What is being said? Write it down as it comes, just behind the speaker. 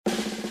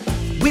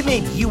We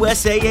made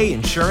USAA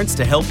Insurance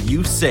to help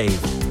you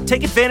save.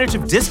 Take advantage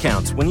of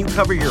discounts when you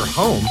cover your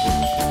home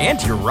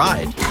and your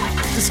ride.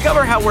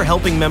 Discover how we're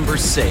helping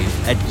members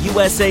save at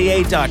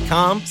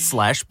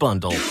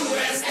USAA.com/bundle.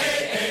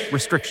 USAA.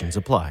 Restrictions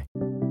apply.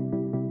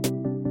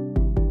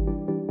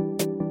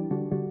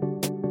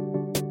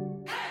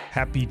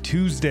 Happy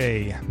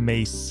Tuesday,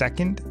 May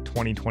 2nd,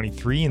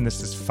 2023, and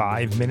this is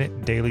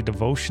 5-Minute Daily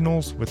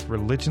Devotionals with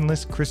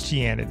Religionless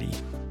Christianity.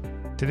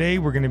 Today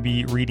we're going to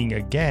be reading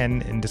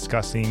again and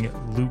discussing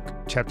Luke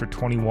chapter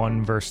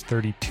 21, verse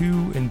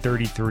 32 and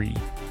 33.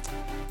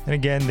 And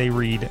again, they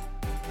read,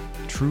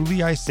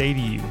 "Truly I say to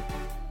you,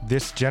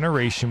 this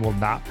generation will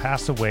not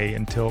pass away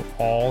until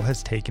all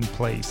has taken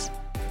place.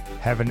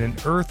 Heaven and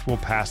earth will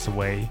pass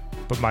away,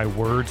 but my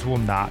words will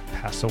not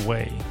pass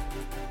away."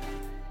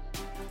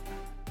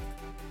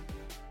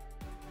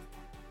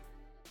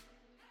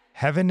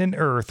 Heaven and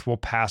earth will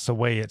pass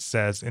away, it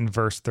says in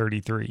verse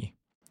 33.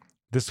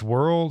 This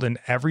world and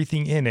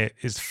everything in it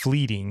is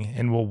fleeting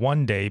and will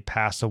one day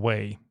pass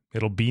away.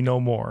 It'll be no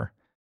more.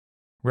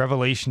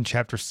 Revelation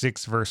chapter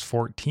 6, verse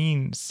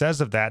 14 says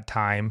of that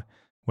time,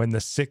 when the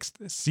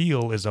sixth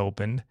seal is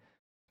opened,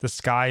 the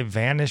sky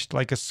vanished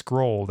like a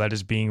scroll that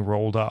is being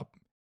rolled up,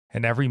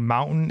 and every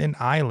mountain and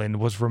island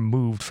was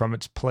removed from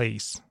its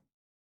place.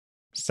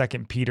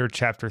 2 Peter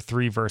chapter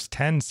 3, verse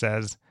 10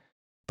 says,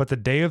 "But the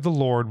day of the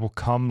Lord will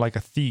come like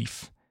a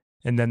thief,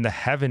 and then the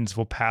heavens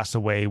will pass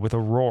away with a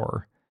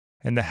roar,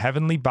 and the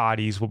heavenly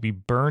bodies will be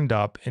burned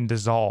up and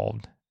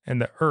dissolved,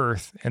 and the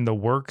earth and the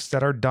works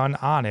that are done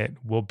on it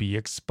will be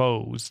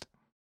exposed."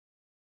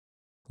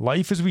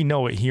 Life as we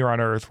know it here on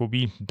earth will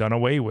be done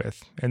away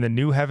with, and the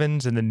new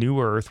heavens and the new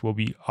earth will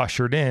be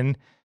ushered in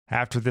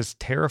after this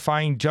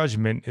terrifying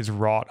judgment is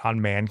wrought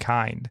on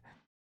mankind.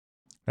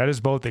 That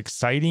is both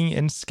exciting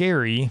and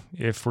scary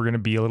if we're going to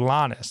be a little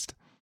honest.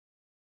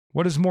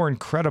 What is more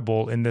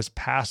incredible in this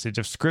passage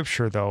of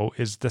Scripture, though,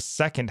 is the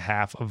second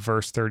half of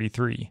verse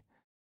 33.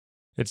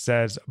 It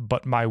says,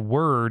 "But my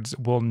words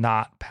will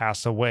not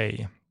pass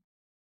away."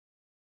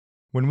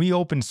 When we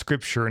open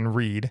Scripture and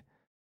read,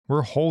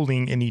 we're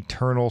holding an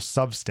eternal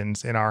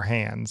substance in our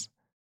hands.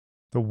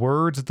 The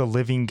words of the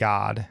living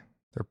God,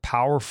 they're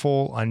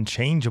powerful,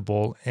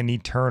 unchangeable, and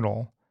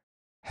eternal.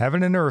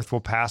 Heaven and earth will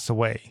pass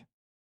away,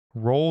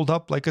 rolled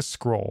up like a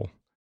scroll.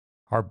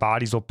 Our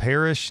bodies will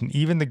perish, and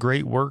even the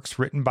great works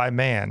written by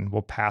man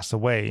will pass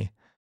away,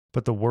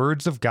 but the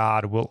words of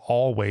God will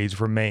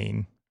always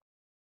remain.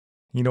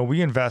 You know,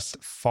 we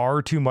invest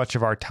far too much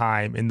of our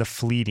time in the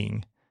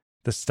fleeting,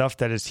 the stuff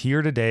that is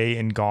here today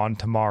and gone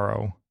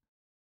tomorrow.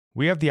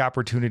 We have the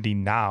opportunity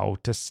now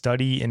to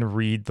study and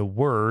read the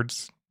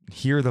words,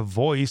 hear the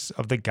voice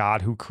of the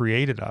God who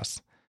created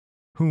us,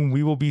 whom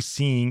we will be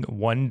seeing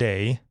one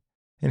day,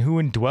 and who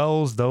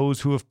indwells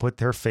those who have put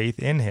their faith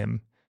in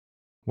him.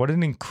 What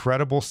an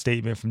incredible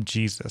statement from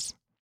Jesus.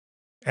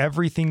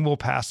 Everything will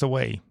pass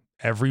away.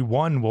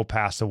 Everyone will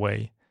pass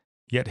away.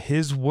 Yet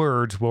his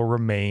words will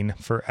remain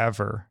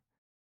forever.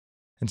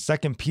 And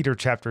 2 Peter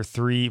chapter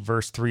 3,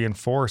 verse 3 and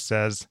 4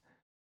 says,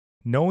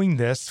 "Knowing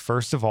this,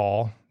 first of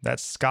all, that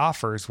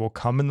scoffers will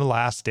come in the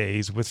last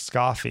days with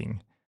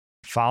scoffing,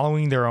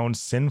 following their own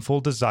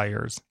sinful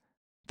desires.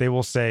 They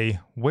will say,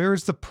 'Where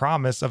is the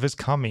promise of his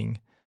coming?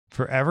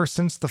 For ever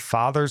since the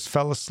fathers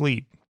fell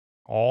asleep,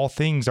 all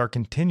things are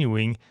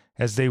continuing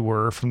as they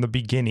were from the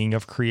beginning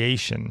of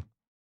creation.'"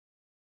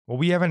 Well,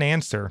 we have an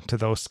answer to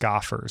those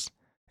scoffers,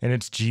 and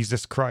it's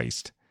Jesus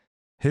Christ.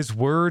 His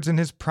words and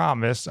his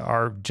promise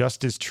are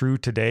just as true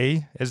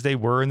today as they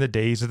were in the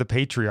days of the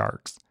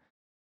patriarchs.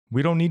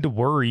 We don't need to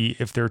worry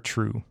if they're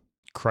true.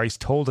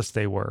 Christ told us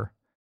they were.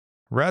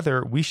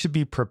 Rather, we should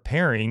be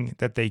preparing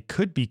that they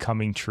could be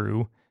coming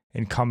true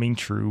and coming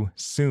true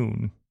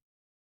soon.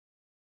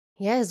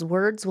 Yeah, his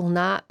words will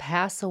not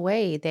pass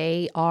away.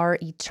 They are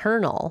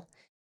eternal,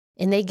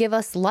 and they give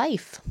us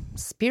life,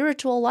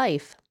 spiritual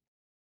life.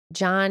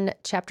 John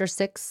chapter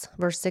 6,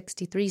 verse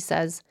 63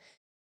 says,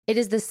 "It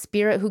is the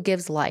Spirit who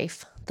gives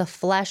life. The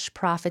flesh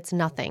profits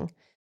nothing.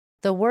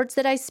 The words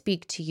that I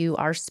speak to you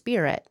are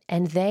spirit,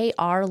 and they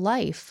are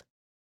life."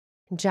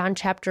 John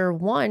chapter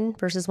 1,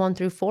 verses 1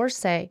 through 4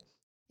 say,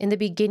 "In the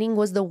beginning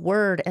was the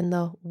Word, and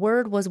the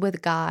Word was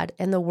with God,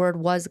 and the Word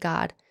was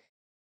God.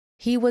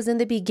 He was in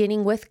the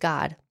beginning with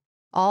God.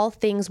 All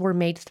things were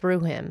made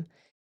through him,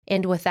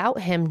 and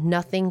without him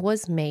nothing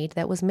was made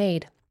that was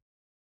made.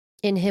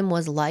 In him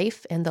was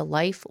life, and the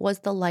life was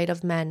the light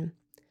of men."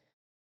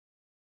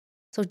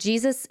 So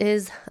Jesus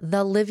is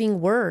the living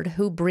Word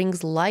who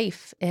brings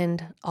life,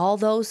 and all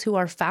those who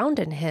are found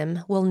in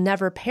him will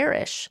never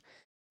perish.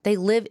 They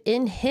live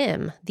in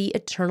him, the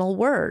eternal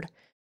Word.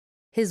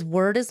 His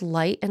Word is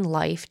light and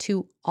life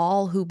to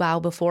all who bow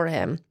before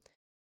him.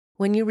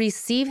 When you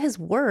receive his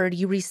word,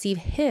 you receive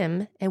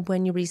him, and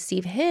when you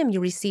receive him, you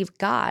receive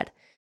God.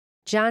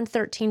 John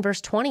 13, verse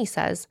 20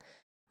 says,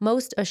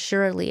 "Most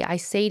assuredly, I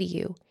say to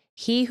you,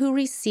 he who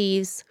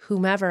receives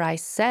whomever I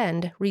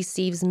send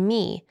receives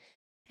me,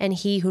 and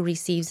he who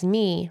receives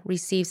me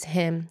receives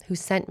him who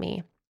sent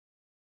me."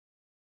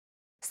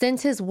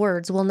 Since his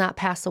words will not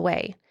pass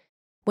away,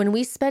 When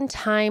we spend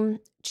time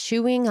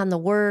chewing on the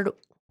word,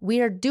 we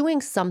are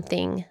doing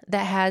something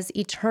that has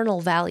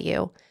eternal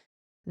value.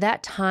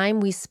 That time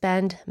we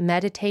spend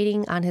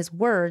meditating on his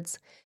words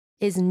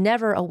is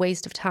never a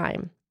waste of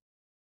time.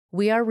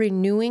 We are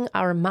renewing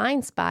our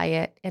minds by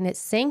it, and it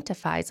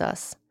sanctifies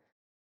us.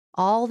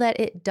 All that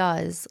it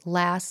does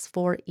lasts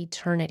for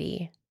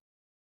eternity.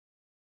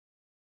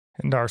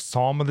 And our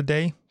psalm of the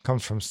day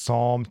comes from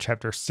Psalm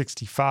chapter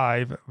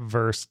 65,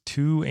 verse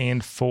 2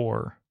 and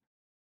 4.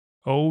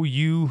 O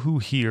you who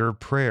hear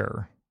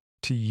prayer,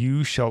 to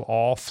you shall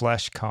all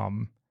flesh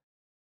come.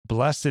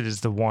 Blessed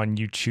is the one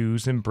you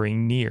choose and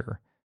bring near,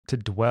 to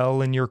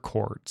dwell in your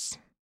courts.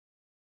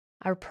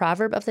 Our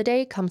proverb of the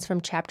day comes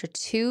from chapter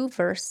 2,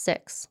 verse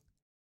 6.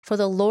 For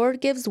the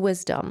Lord gives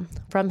wisdom,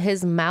 from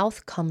his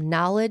mouth come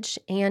knowledge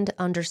and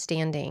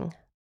understanding.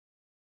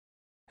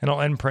 And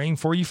I'll end praying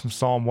for you from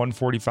Psalm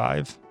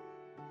 145.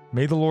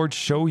 May the Lord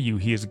show you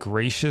he is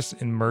gracious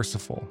and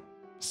merciful,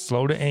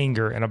 slow to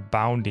anger and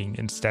abounding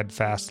in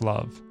steadfast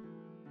love,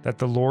 that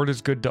the Lord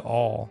is good to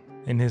all,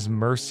 and his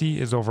mercy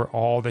is over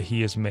all that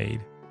he has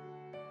made.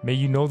 May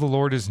you know the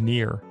Lord is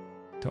near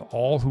to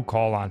all who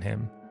call on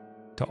him,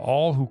 to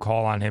all who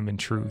call on him in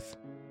truth,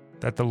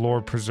 that the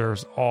Lord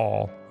preserves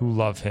all who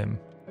love him.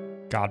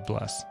 God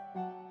bless.